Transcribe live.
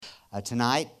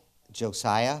Tonight,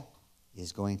 Josiah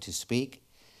is going to speak.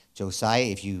 Josiah,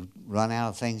 if you run out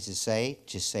of things to say,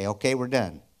 just say, okay, we're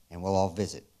done, and we'll all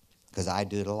visit, because I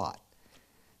do it a lot.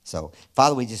 So,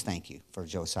 Father, we just thank you for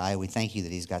Josiah. We thank you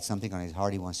that he's got something on his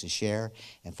heart he wants to share.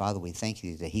 And, Father, we thank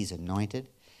you that he's anointed.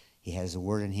 He has the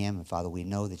word in him. And, Father, we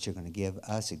know that you're going to give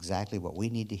us exactly what we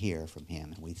need to hear from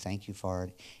him. And we thank you for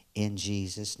it in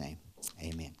Jesus' name.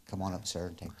 Amen. Come on up, sir.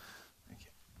 And take... Thank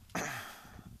you.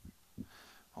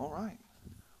 All right.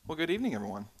 Well, good evening,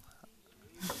 everyone.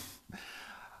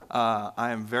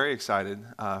 I am very excited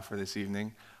for this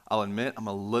evening. I'll admit I'm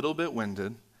a little bit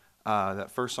winded.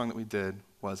 That first song that we did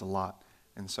was a lot,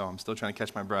 and so I'm still trying to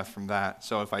catch my breath from that.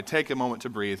 So if I take a moment to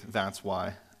breathe, that's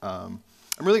why. I'm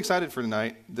really excited for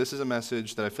tonight. This is a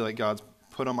message that I feel like God's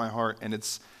put on my heart, and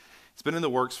it's been in the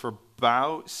works for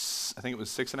about, I think it was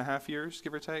 6.5 years,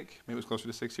 give or take. Maybe it was closer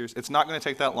to 6 years. It's not going to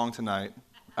take that long tonight.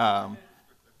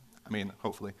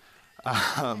 Hopefully. But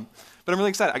I'm really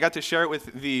excited. I got to share it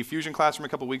with the Fusion classroom a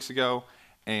couple weeks ago,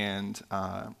 and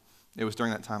it was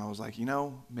during that time I was like,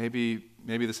 maybe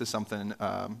this is something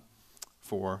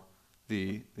for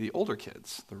the older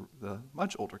kids, the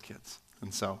much older kids.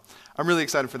 And so I'm really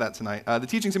excited for that tonight. The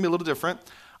teaching's going to be a little different.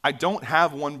 I don't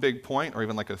have one big point or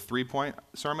even like a 3-point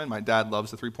sermon. My dad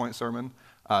loves the 3-point sermon,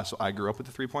 so I grew up with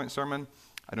the 3-point sermon.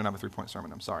 I don't have a 3-point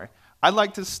sermon, I'm sorry. I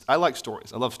like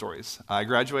stories. I love stories. I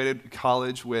graduated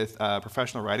college with a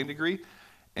professional writing degree,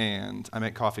 and I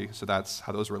make coffee, so that's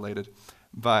how those are related.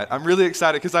 But I'm really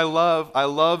excited because I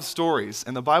love stories,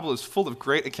 and the Bible is full of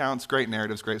great accounts, great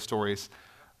narratives, great stories.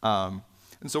 And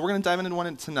so we're going to dive into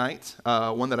one tonight,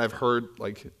 one that I've heard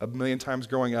like a million times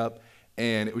growing up,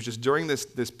 and it was just during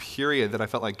this period that I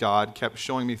felt like God kept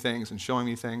showing me things, and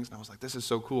I was like, this is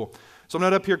so cool. So I'm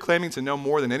not up here claiming to know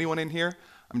more than anyone in here.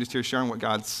 I'm just here sharing what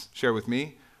God's shared with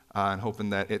me, and hoping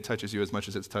that it touches you as much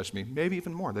as it's touched me, maybe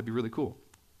even more. That'd be really cool.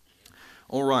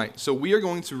 All right, so we are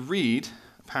going to read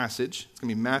passage. It's going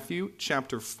to be Matthew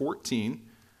chapter 14,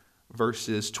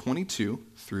 verses 22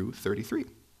 through 33.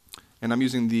 And I'm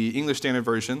using the English Standard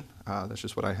Version. That's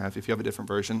just what I have. If you have a different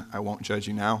version, I won't judge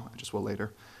you now. I just will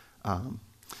later. But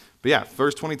yeah,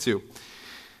 verse 22.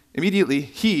 Immediately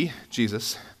he,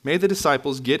 Jesus, made the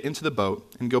disciples get into the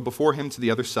boat and go before him to the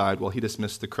other side while he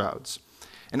dismissed the crowds.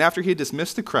 And after he had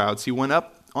dismissed the crowds, he went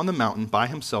up on the mountain by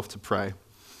himself to pray.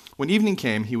 When evening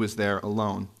came, he was there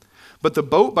alone. But the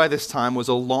boat by this time was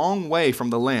a long way from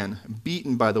the land,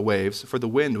 beaten by the waves, for the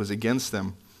wind was against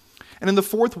them. And in the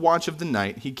 4th watch of the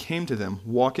night, he came to them,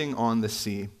 walking on the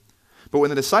sea. But when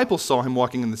the disciples saw him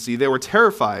walking in the sea, they were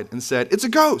terrified and said, "It's a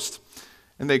ghost!"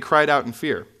 And they cried out in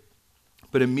fear.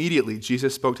 But immediately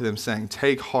Jesus spoke to them, saying,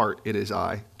 "Take heart, it is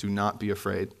I. Do not be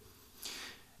afraid."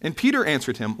 And Peter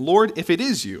answered him, "Lord, if it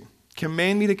is you,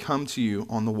 command me to come to you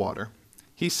on the water."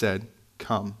 He said,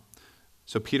 "Come."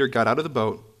 So Peter got out of the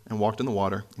boat and walked in the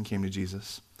water and came to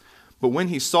Jesus. But when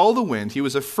he saw the wind, he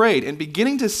was afraid, and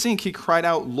beginning to sink, he cried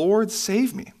out, "Lord,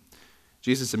 save me."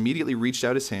 Jesus immediately reached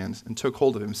out his hand and took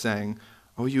hold of him, saying,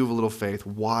 "Oh, you of little faith,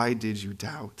 why did you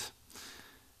doubt?"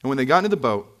 And when they got into the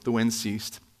boat, the wind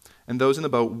ceased, and those in the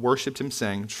boat worshipped him,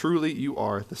 saying, "Truly you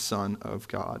are the Son of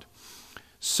God."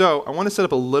 So I want to set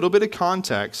up a little bit of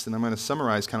context, and I'm going to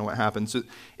summarize kind of what happened. So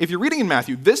if you're reading in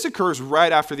Matthew, this occurs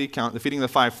right after the account, the feeding of the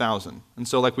 5,000. And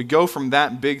so we go from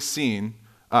that big scene,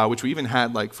 which we even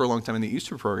had for a long time in the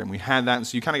Easter program. We had that, and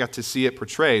so you kind of got to see it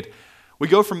portrayed. We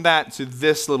go from that to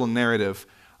this little narrative.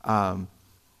 And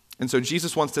so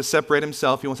Jesus wants to separate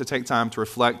himself. He wants to take time to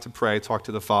reflect, to pray, talk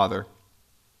to the Father.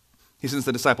 He sends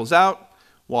the disciples out.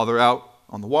 While they're out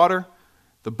on the water,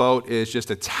 the boat is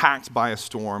just attacked by a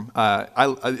storm.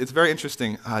 It's very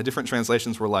interesting. Different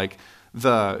translations were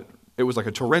it was like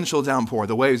a torrential downpour.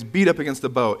 The waves beat up against the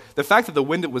boat. The fact that the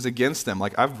wind was against them,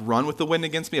 I've run with the wind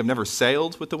against me. I've never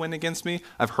sailed with the wind against me.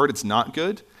 I've heard it's not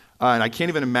good. And I can't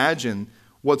even imagine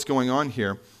what's going on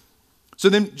here. So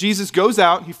then Jesus goes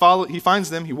out. He finds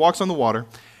them. He walks on the water.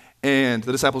 And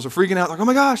the disciples are freaking out, "Oh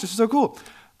my gosh, this is so cool."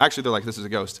 Actually, they're like, "This is a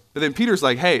ghost." But then Peter's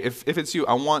like, "Hey, if it's you,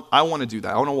 I want to do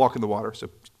that. I want to walk in the water." So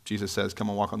Jesus says, "Come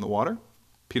and walk on the water."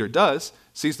 Peter does,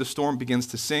 sees the storm begins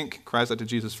to sink, cries out to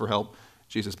Jesus for help.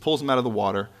 Jesus pulls him out of the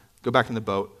water, go back in the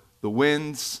boat. The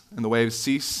winds and the waves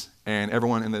cease, and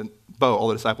everyone in the boat, all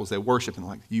the disciples, they worship and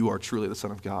they're like, "You are truly the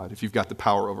Son of God, if you've got the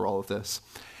power over all of this."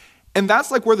 And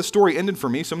that's where the story ended for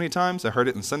me so many times. I heard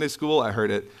it in Sunday school. I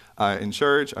heard it in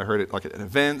church. I heard it at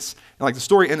events. And the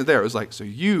story ended there. It was so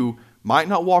you might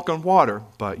not walk on water,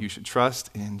 but you should trust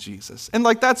in Jesus. And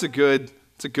it's a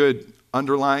good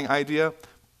underlying idea.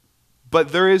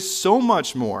 But there is so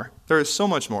much more. There is so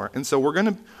much more. And so we're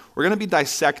gonna be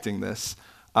dissecting this,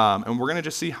 and we're gonna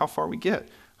just see how far we get.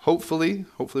 hopefully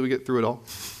we get through it all.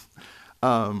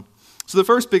 So the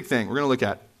first big thing we're going to look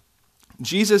at,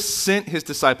 Jesus sent his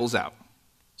disciples out.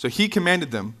 So he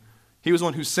commanded them. He was the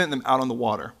one who sent them out on the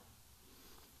water.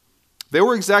 They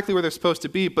were exactly where they're supposed to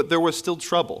be, but there was still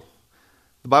trouble.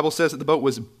 The Bible says that the boat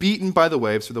was beaten by the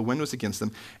waves, so the wind was against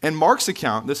them. In Mark's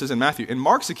account, this is in Matthew, in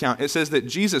Mark's account, it says that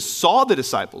Jesus saw the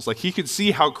disciples. Like he could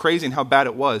see how crazy and how bad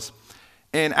it was.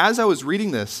 And as I was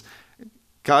reading this,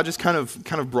 God just kind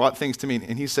of brought things to me.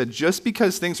 And he said, just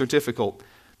because things are difficult,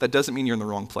 that doesn't mean you're in the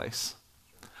wrong place.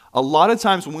 A lot of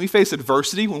times when we face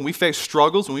adversity, when we face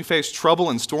struggles, when we face trouble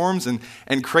and storms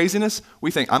and craziness,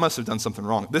 we think, I must have done something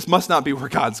wrong. This must not be where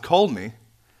God's called me.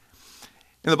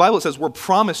 In the Bible, it says we're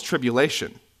promised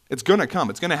tribulation. It's going to come.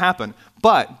 It's going to happen.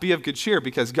 But be of good cheer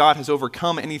because God has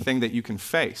overcome anything that you can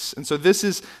face. And so this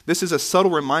is a subtle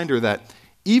reminder that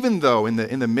even though in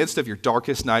the midst of your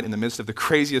darkest night, in the midst of the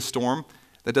craziest storm,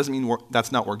 that doesn't mean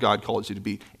that's not where God calls you to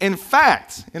be. In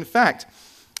fact,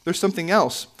 there's something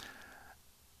else.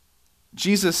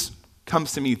 Jesus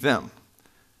comes to meet them.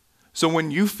 So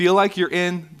when you feel like you're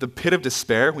in the pit of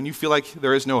despair, when you feel like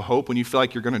there is no hope, when you feel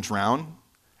like you're going to drown,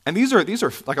 and these are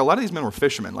like a lot of these men were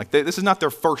fishermen. Like this is not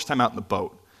their first time out in the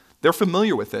boat. They're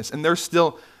familiar with this, and they're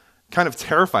still kind of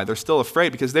terrified. They're still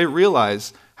afraid because they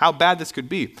realize how bad this could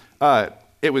be.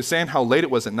 It was saying how late it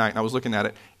was at night, and I was looking at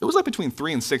it. It was like between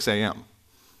 3 and 6 a.m.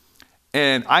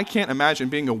 And I can't imagine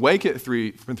being awake at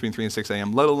between 3 and 6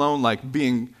 a.m., let alone like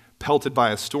being pelted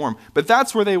by a storm. But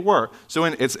that's where they were. So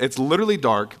it's literally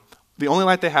dark. The only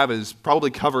light they have is probably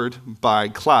covered by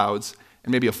clouds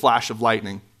and maybe a flash of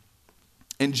lightning.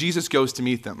 And Jesus goes to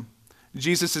meet them.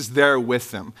 Jesus is there with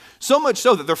them. So much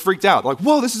so that they're freaked out. Like,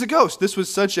 whoa, this is a ghost. This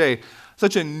was such a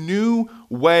new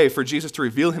way for Jesus to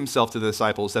reveal himself to the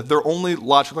disciples that their only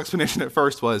logical explanation at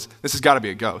first was, this has got to be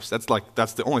a ghost. That's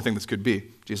the only thing this could be.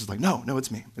 Jesus is like, no,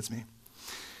 it's me. It's me.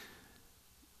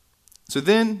 So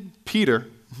then Peter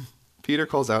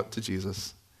calls out to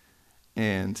Jesus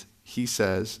and he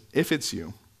says, if it's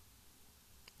you,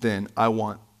 then I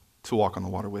want to walk on the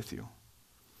water with you.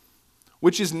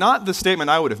 Which is not the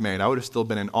statement I would have made. I would have still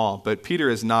been in awe, but Peter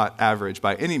is not average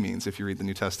by any means if you read the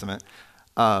New Testament.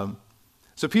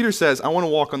 So Peter says, I want to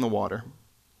walk on the water.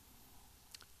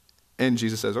 And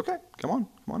Jesus says, okay, come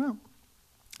on out.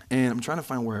 And I'm trying to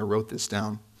find where I wrote this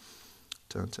down.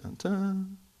 Dun, dun,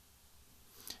 dun.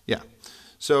 Yeah,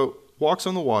 so walks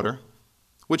on the water,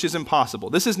 which is impossible.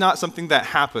 This is not something that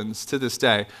happens to this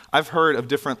day. I've heard of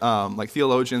different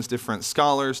theologians, different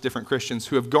scholars, different Christians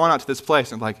who have gone out to this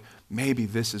place and like, maybe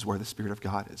this is where the Spirit of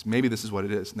God is. Maybe this is what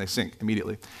it is. And they sink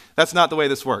immediately. That's not the way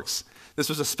this works. This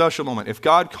was a special moment. If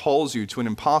God calls you to an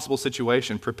impossible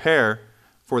situation, prepare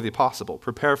for the possible.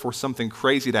 Prepare for something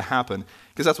crazy to happen,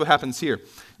 because that's what happens here.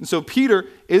 And so Peter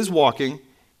is walking,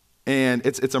 and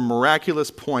it's a miraculous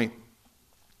point.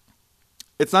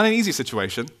 It's not an easy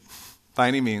situation by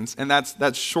any means, and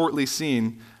that's shortly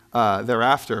seen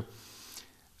thereafter.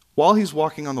 While he's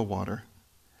walking on the water,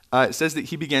 it says that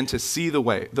he began to see the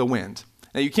wind.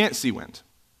 Now, you can't see wind.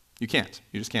 You can't.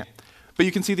 You just can't. But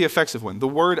you can see the effects of wind. The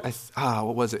word,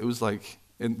 what was it? It was like,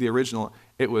 in the original,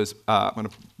 it was, I'm going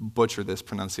to butcher this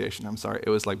pronunciation, I'm sorry. It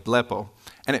was like blepo,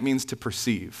 and it means to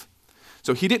perceive.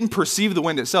 So he didn't perceive the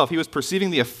wind itself. He was perceiving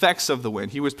the effects of the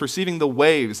wind. He was perceiving the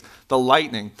waves, the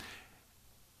lightning.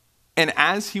 And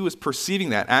as he was perceiving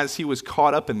that, as he was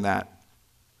caught up in that,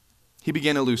 he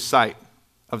began to lose sight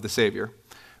of the Savior.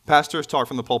 Pastor has talked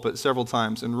from the pulpit several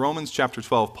times. In Romans chapter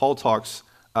 12, Paul talks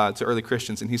to early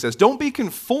Christians, and he says, don't be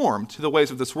conformed to the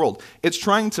ways of this world. It's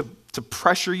trying to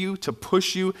pressure you, to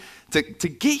push you, to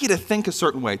get you to think a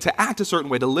certain way, to act a certain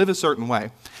way, to live a certain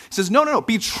way. He says, no,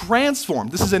 be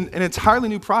transformed. This is an entirely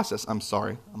new process. I'm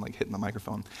sorry, I'm like hitting the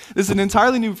microphone. This is an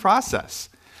entirely new process.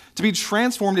 To be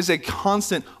transformed is a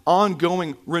constant,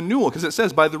 ongoing renewal, because it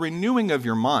says, by the renewing of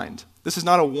your mind. This is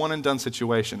not a one-and-done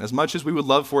situation. As much as we would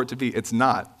love for it to be, it's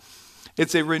not.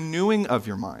 It's a renewing of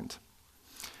your mind.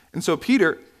 And so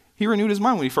Peter, he renewed his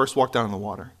mind when he first walked out on the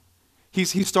water.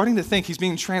 He's starting to think, he's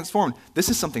being transformed. This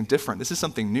is something different. This is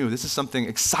something new. This is something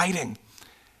exciting.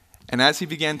 And as he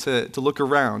began to look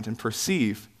around and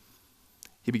perceive,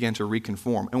 he began to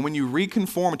reconform. And when you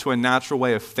reconform to a natural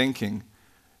way of thinking,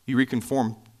 you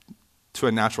reconform to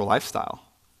a natural lifestyle.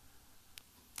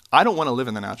 I don't want to live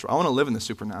in the natural. I want to live in the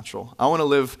supernatural. I want to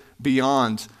live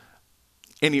beyond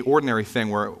any ordinary thing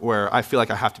where I feel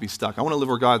like I have to be stuck. I want to live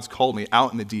where God's called me,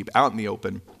 out in the deep, out in the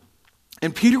open.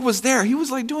 And Peter was there. He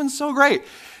was like doing so great.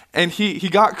 And he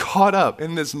got caught up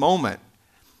in this moment.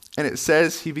 And it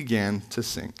says he began to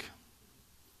sink.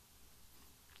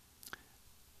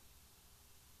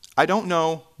 I don't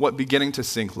know what beginning to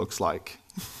sink looks like.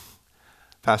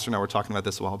 Pastor and I were talking about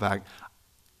this a while back.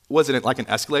 Was it like an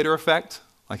escalator effect?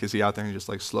 Like, is he out there and he just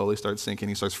like slowly starts sinking,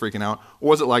 he starts freaking out? Or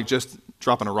was it like just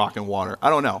dropping a rock in water? I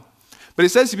don't know. But it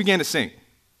says he began to sink.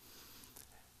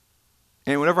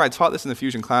 And whenever I taught this in the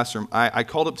Fusion classroom, I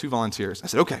called up 2 volunteers. I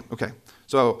said, okay.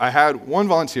 So I had one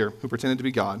volunteer who pretended to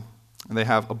be God, and they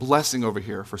have a blessing over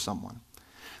here for someone.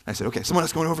 And I said, okay, someone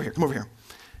else going over here, come over here.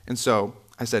 And so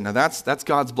I said, now that's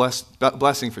God's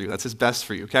blessing for you. That's his best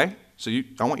for you, okay? So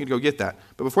I want you to go get that.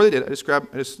 But before they did, I just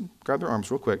grabbed their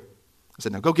arms real quick. I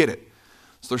said, now go get it.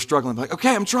 So they're struggling, like,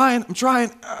 okay, I'm trying.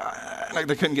 And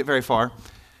they couldn't get very far.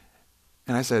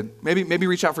 And I said, maybe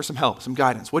reach out for some help, some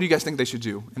guidance. What do you guys think they should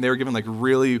do? And they were given like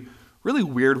really, really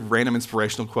weird, random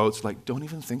inspirational quotes, like, don't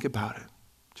even think about it.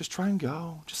 Just try and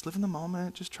go. Just live in the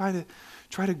moment. Just try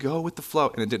to go with the flow.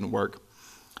 And it didn't work.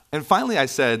 And finally I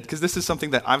said, because this is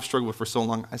something that I've struggled with for so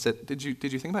long, I said, did you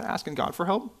think about asking God for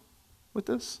help with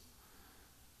this?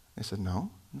 They said,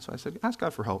 no. And so I said, ask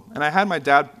God for help. And I had my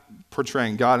dad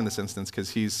portraying God in this instance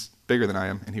because he's bigger than I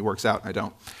am and he works out and I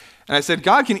don't. And I said,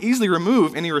 God can easily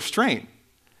remove any restraint.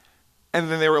 And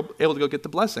then they were able to go get the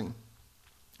blessing.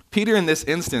 Peter, in this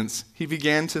instance, he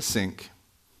began to sink.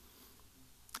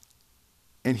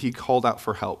 And he called out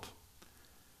for help.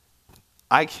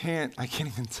 I can't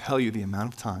even tell you the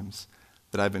amount of times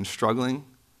that I've been struggling,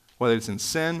 whether it's in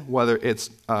sin, whether it's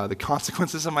the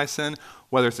consequences of my sin,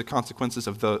 whether it's the consequences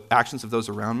of the actions of those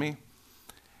around me.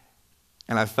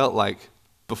 And I felt like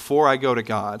before I go to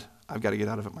God, I've got to get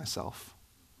out of it myself.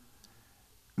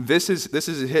 This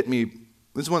is hit me.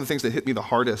 This is one of the things that hit me the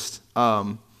hardest,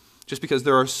 just because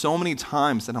there are so many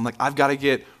times that I'm like, I've got to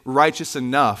get righteous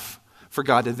enough for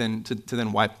God to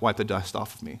then wipe the dust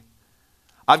off of me.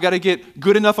 I've got to get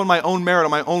good enough on my own merit,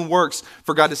 on my own works,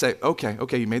 for God to say,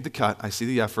 okay, you made the cut. I see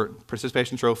the effort.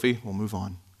 Participation trophy. We'll move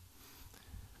on.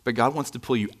 But God wants to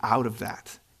pull you out of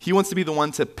that. He wants to be the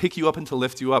one to pick you up and to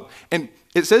lift you up. And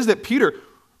it says that Peter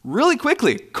really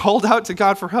quickly called out to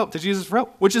God for help, to Jesus for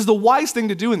help, which is the wise thing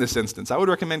to do in this instance. I would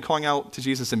recommend calling out to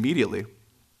Jesus immediately.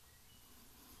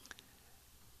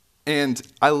 And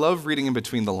I love reading in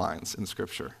between the lines in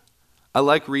Scripture. I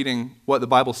like reading what the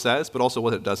Bible says, but also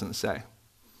what it doesn't say.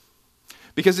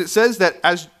 Because it says that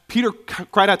as Peter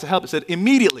cried out to help, it said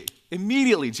immediately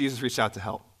Jesus reached out to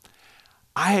help.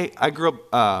 I grew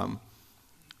up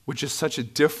with just such a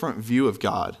different view of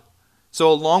God. So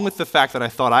along with the fact that I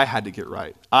thought I had to get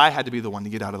right, I had to be the one to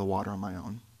get out of the water on my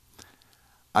own,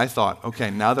 I thought, okay,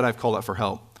 now that I've called out for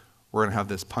help, we're going to have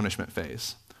this punishment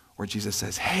phase where Jesus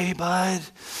says, hey, bud,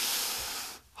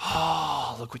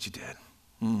 oh, look what you did.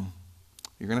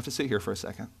 You're going to have to sit here for a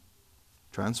second.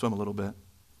 Try and swim a little bit.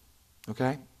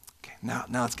 Okay, now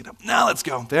let's get up. Now let's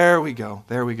go. There we go.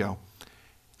 It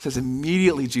says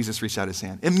immediately Jesus reached out his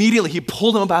hand. Immediately he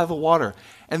pulled him up out of the water.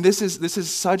 And this is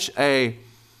such a,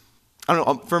 I don't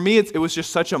know, for me it was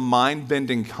just such a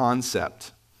mind-bending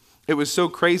concept. It was so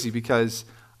crazy because,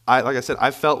 like I said, I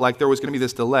felt like there was going to be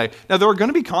this delay. Now there were going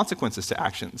to be consequences to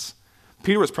actions.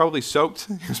 Peter was probably soaked.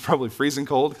 He was probably freezing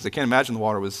cold because I can't imagine the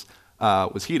water was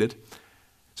heated.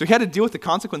 So he had to deal with the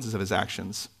consequences of his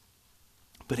actions.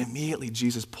 But immediately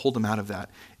Jesus pulled him out of that.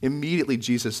 Immediately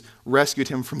Jesus rescued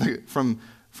him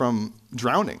from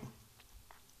drowning.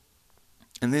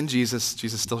 And then Jesus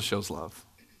still shows love.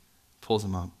 Pulls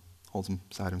him up, holds him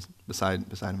beside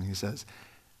him, and he says,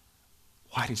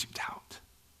 why did you doubt?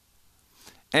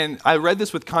 And I read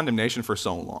this with condemnation for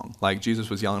so long. Like Jesus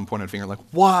was yelling and pointing a finger, like,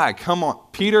 why? Come on,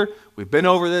 Peter, we've been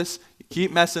over this. You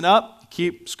keep messing up, you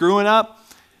keep screwing up.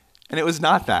 And it was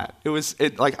not that.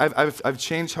 I've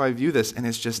changed how I view this, and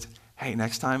it's just, hey,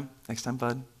 next time,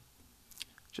 bud,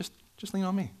 just lean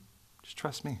on me. Just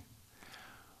trust me.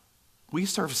 We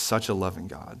serve such a loving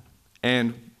God.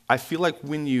 And I feel like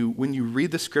when you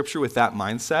read the Scripture with that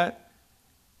mindset,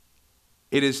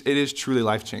 it is truly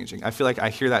life-changing. I feel like I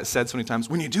hear that said so many times.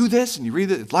 When you do this and you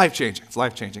read it, it's life-changing. It's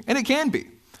life-changing. And it can be.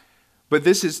 But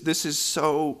this is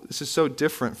so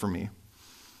different for me.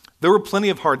 There were plenty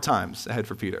of hard times ahead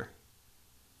for Peter.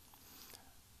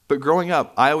 But growing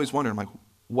up, I always wondered, I'm like,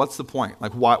 what's the point?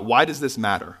 Like, why does this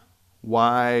matter?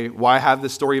 Why have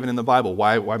this story even in the Bible?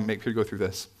 Why make Peter go through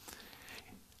this?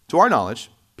 To our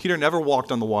knowledge, Peter never walked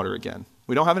on the water again.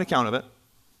 We don't have an account of it.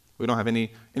 We don't have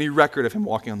any record of him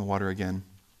walking on the water again.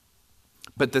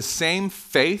 But the same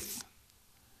faith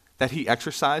that he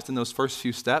exercised in those first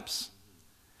few steps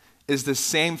is the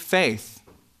same faith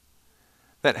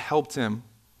that helped him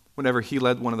whenever he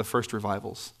led one of the first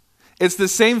revivals. It's the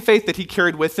same faith that he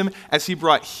carried with him as he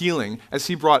brought healing, as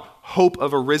he brought hope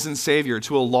of a risen Savior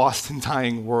to a lost and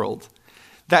dying world.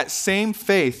 That same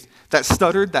faith that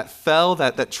stuttered, that fell,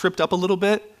 that tripped up a little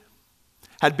bit,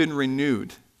 had been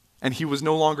renewed And he was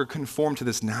no longer conformed to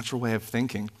this natural way of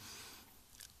thinking.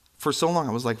 For so long,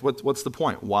 I was like, what's the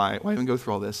point? Why even go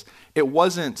through all this?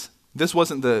 This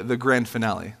wasn't the grand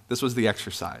finale. This was the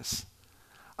exercise.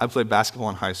 I played basketball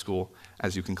in high school,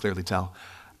 as you can clearly tell.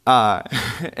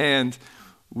 And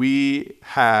we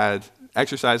had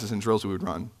exercises and drills we would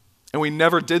run. And we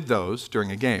never did those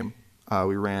during a game.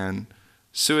 We ran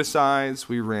suicides.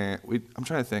 I'm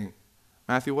trying to think.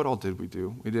 Matthew, what all did we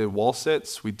do? We did wall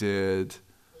sits. We did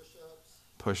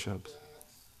push-ups.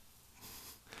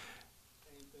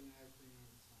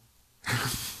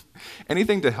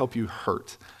 Anything to help you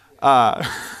hurt.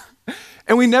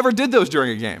 And we never did those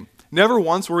during a game. Never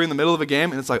once were we in the middle of a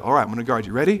game and it's like, all right, I'm going to guard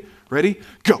you. Ready?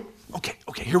 Go. Okay,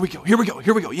 here we go.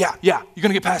 Yeah. You're going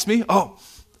to get past me? Oh,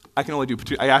 I can only do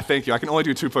two. Thank you. I can only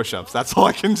do 2 push-ups. That's all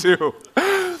I can do.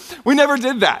 We never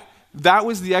did that. That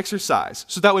was the exercise.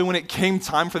 So that way when it came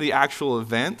time for the actual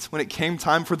event, when it came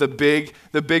time for the big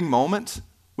moment,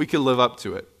 we could live up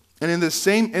to it. And in this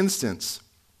same instance,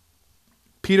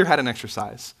 Peter had an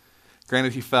exercise.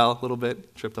 Granted, he fell a little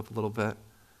bit, tripped up a little bit.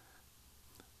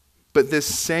 But this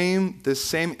same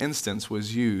instance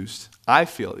was used, I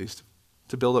feel at least,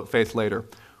 to build up faith later.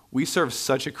 We serve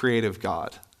such a creative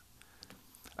God,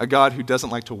 a God who doesn't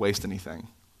like to waste anything.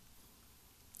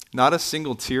 Not a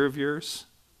single tear of yours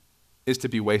is to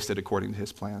be wasted according to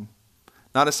his plan.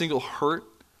 Not a single hurt,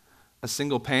 a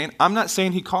single pain. I'm not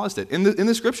saying he caused it. In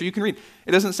the scripture, you can read,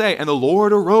 it doesn't say, and the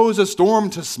Lord arose a storm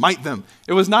to smite them.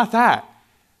 It was not that.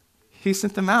 He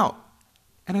sent them out,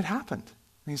 and it happened.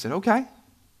 And he said, okay,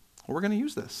 well, we're going to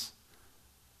use this.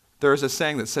 There is a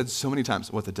saying that said so many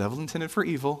times, what the devil intended for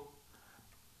evil,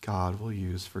 God will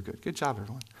use for good. Good job,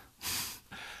 everyone.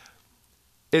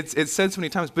 It's said so many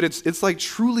times, but it's like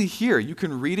truly here. You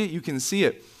can read it, you can see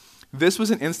it. This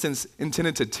was an instance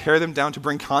intended to tear them down, to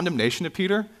bring condemnation to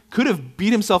Peter. Could have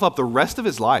beat himself up the rest of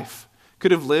his life.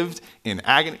 Could have lived in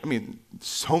agony. I mean,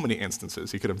 so many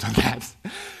instances he could have done that.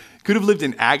 Could have lived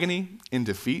in agony, in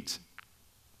defeat.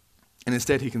 And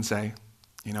instead he can say,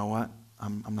 you know what?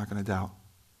 I'm not going to doubt.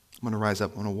 I'm going to rise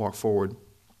up. I'm going to walk forward.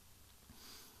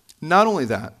 Not only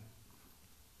that,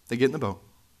 they get in the boat.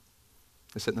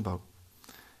 They sit in the boat.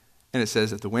 And it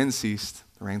says that the wind ceased,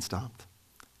 the rain stopped,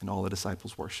 and all the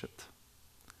disciples worshiped.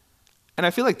 And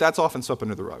I feel like that's often swept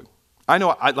under the rug. I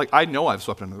know I've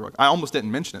swept under the rug. I almost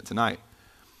didn't mention it tonight.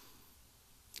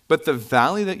 But the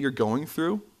valley that you're going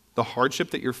through, the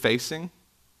hardship that you're facing,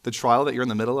 the trial that you're in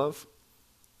the middle of,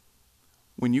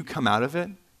 when you come out of it,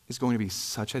 is going to be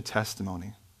such a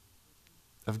testimony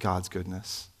of God's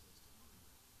goodness.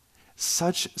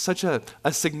 Such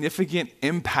a significant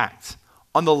impact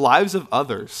on the lives of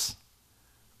others.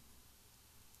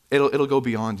 It'll go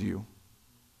beyond you.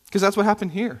 Because that's what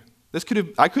happened here. I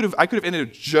could have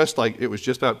ended just like it was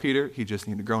just about Peter. He just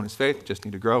needed to grow in his faith, just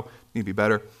need to grow, need to be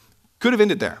better. Could have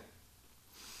ended there.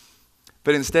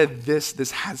 But instead,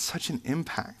 this had such an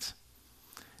impact.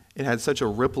 It had such a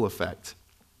ripple effect.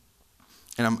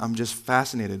 And I'm just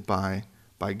fascinated by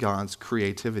God's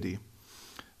creativity.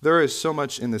 There is so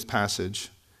much in this passage.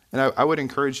 And I would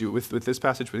encourage you, with this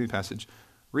passage, with any passage,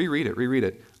 reread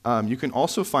it. You can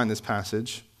also find this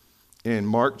passage in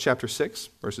Mark chapter 6,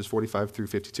 verses 45 through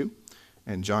 52,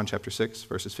 and John chapter 6,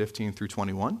 verses 15 through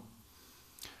 21.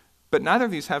 But neither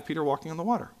of these have Peter walking on the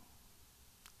water.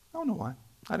 I don't know why.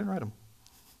 I didn't write them.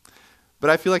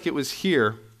 But I feel like it was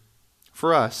here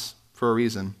for us for a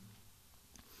reason.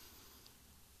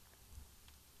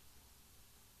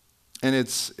 And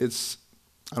it's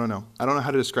I don't know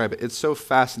how to describe it. It's so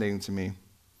fascinating to me,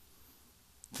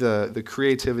 the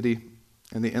creativity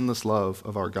and the endless love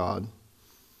of our God.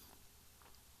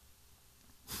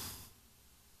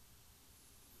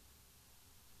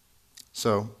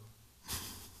 So,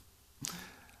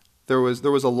 there was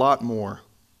a lot more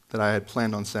that I had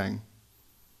planned on saying.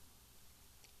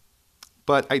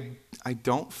 But I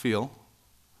don't feel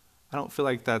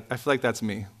like that. I feel like that's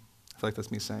me. I feel like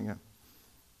that's me saying it.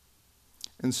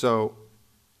 And so,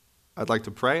 I'd like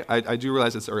to pray. I do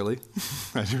realize it's early.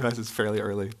 I do realize it's fairly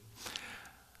early.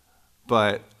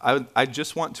 But I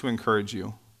just want to encourage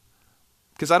you,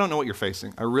 because I don't know what you're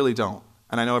facing. I really don't.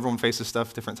 And I know everyone faces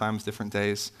stuff different times, different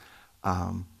days.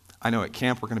 I know at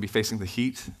camp we're going to be facing the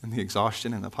heat and the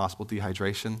exhaustion and the possible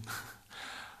dehydration.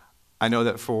 I know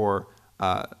that for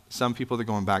some people that are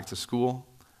going back to school,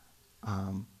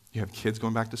 you have kids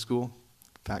going back to school,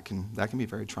 that can be a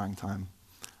very trying time.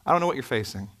 I don't know what you're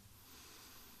facing.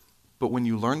 But when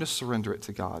you learn to surrender it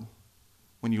to God,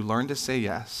 when you learn to say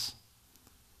yes,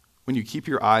 when you keep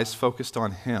your eyes focused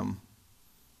on Him,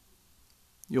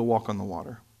 you'll walk on the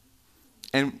water.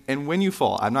 And when you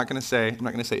fall, I'm not going to say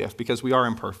if, because we are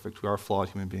imperfect, we are flawed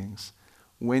human beings.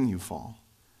 when you fall,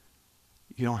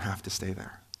 you don't have to stay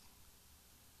there.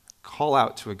 Call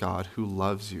out to a God who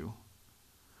loves you,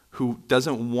 who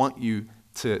doesn't want you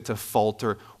to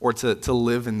falter or to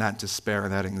live in that despair,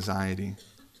 that anxiety,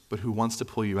 but who wants to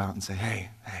pull you out and say, hey,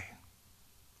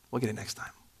 we'll get it next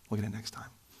time. We'll get it next time.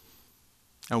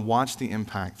 And watch the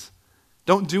impact.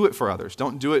 Don't do it for others.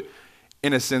 Don't do it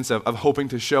in a sense of hoping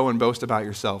to show and boast about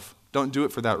yourself. Don't do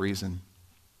it for that reason.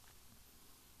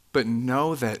 But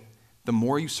know that the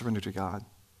more you surrender to God,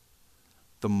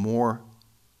 the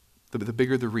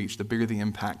bigger the reach, the bigger the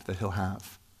impact that he'll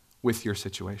have with your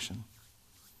situation.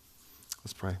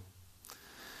 Let's pray.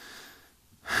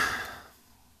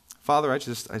 Father, I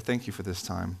thank you for this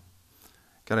time.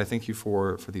 God, I thank you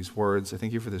for these words. I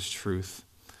thank you for this truth.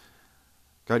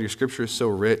 God, your scripture is so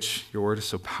rich. Your word is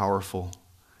so powerful.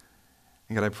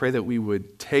 And God, I pray that we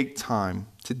would take time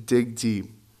to dig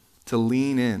deep, to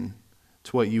lean in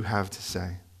to what you have to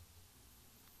say.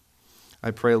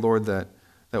 I pray, Lord, that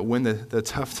when the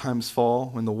tough times fall,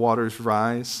 when the waters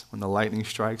rise, when the lightning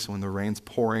strikes, when the rain's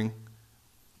pouring,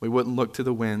 we wouldn't look to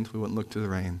the wind, we wouldn't look to the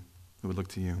rain, we would look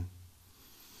to you.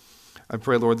 I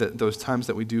pray, Lord, that those times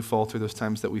that we do falter, those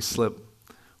times that we slip,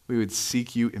 we would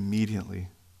seek you immediately,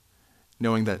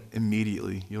 knowing that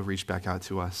immediately you'll reach back out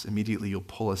to us. Immediately you'll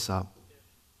pull us up.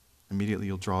 Immediately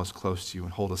you'll draw us close to you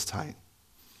and hold us tight.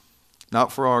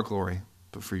 Not for our glory,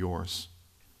 but for yours.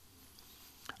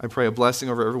 I pray a blessing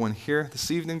over everyone here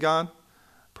this evening, God.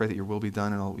 I pray that your will be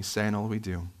done in all that we say and all that we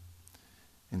do.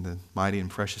 In the mighty and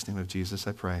precious name of Jesus,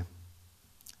 I pray.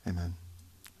 Amen.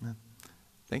 Amen.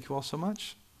 Thank you all so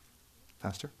much.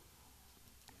 Pastor?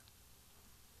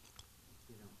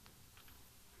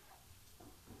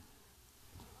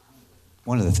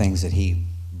 One of the things that he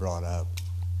brought up,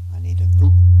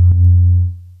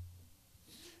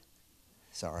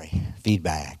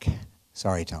 feedback.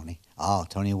 Sorry, Tony. Oh,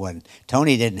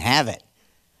 Tony didn't have it.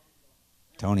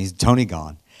 Tony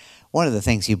gone. One of the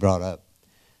things he brought up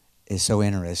is so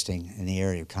interesting in the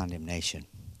area of condemnation.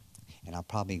 And I'll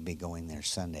probably be going there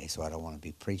Sunday, so I don't want to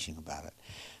be preaching about it.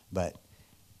 But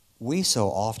we so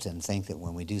often think that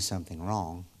when we do something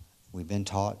wrong, we've been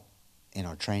taught in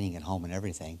our training at home and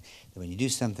everything, that when you do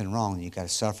something wrong, you've got to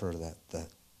suffer the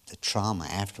trauma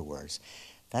afterwards.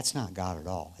 That's not God at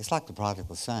all. It's like the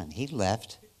prodigal son. He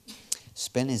left,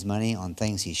 spent his money on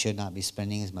things he should not be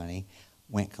spending his money,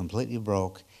 went completely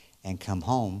broke, and come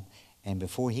home, and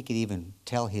before he could even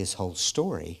tell his whole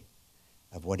story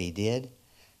of what he did,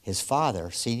 his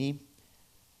father seen him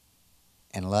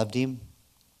and loved him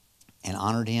and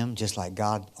honored him just like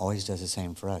God always does the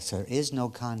same for us. There is no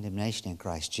condemnation in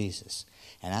Christ Jesus.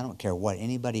 And I don't care what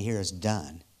anybody here has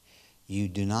done. You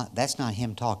do not, that's not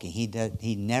him talking.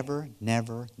 He never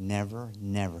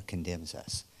condemns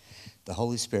us. The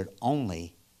Holy Spirit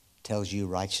only tells you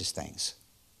righteous things.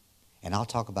 And I'll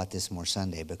talk about this more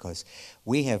Sunday because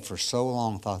we have for so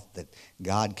long thought that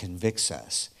God convicts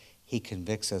us. He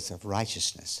convicts us of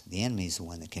righteousness. The enemy is the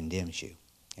one that condemns you.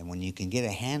 And when you can get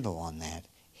a handle on that,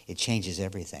 it changes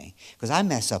everything. Because I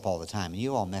mess up all the time, and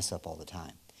you all mess up all the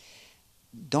time.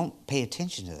 Don't pay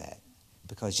attention to that.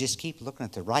 Because just keep looking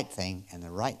at the right thing, and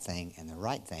the right thing, and the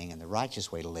right thing, and the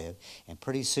righteous way to live. And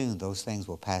pretty soon those things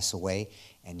will pass away,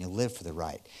 and you'll live for the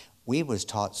right. We was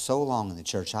taught so long in the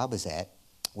church I was at,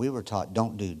 we were taught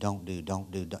don't do.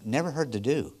 Never heard the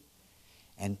do.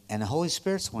 And the Holy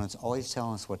Spirit's the one that's always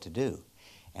telling us what to do.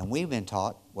 And we've been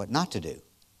taught what not to do.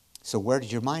 So where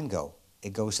does your mind go?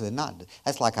 It goes to the not.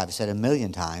 That's like I've said a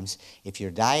million times. If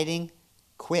you're dieting,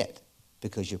 quit.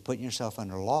 Because you're putting yourself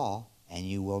under law and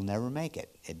you will never make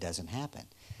it. It doesn't happen.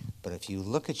 But if you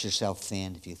look at yourself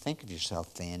thin, if you think of yourself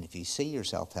thin, if you see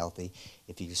yourself healthy,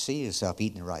 if you see yourself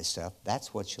eating the right stuff,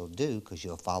 that's what you'll do because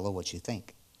you'll follow what you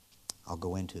think. I'll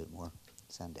go into it more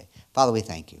Sunday. Father, we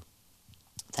thank you.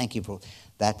 Thank you for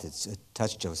that's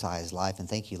touched Josiah's life. And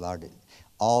thank you, Lord, that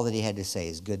all that he had to say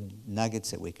is good nuggets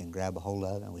that we can grab a hold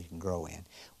of and we can grow in.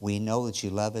 We know that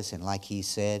you love us. And like he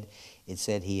said, it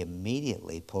said he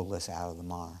immediately pulled us out of the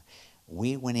mire.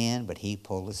 We went in, but he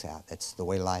pulled us out. That's the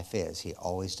way life is. He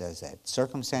always does that.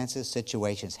 Circumstances,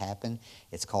 situations happen.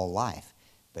 It's called life.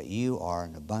 But you are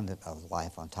an abundance of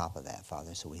life on top of that,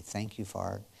 Father. So we thank you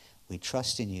for it. We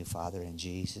trust in you, Father, in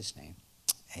Jesus' name.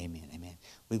 Amen, amen.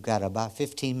 We've got about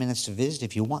 15 minutes to visit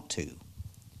if you want to.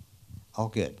 All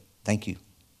good. Thank you.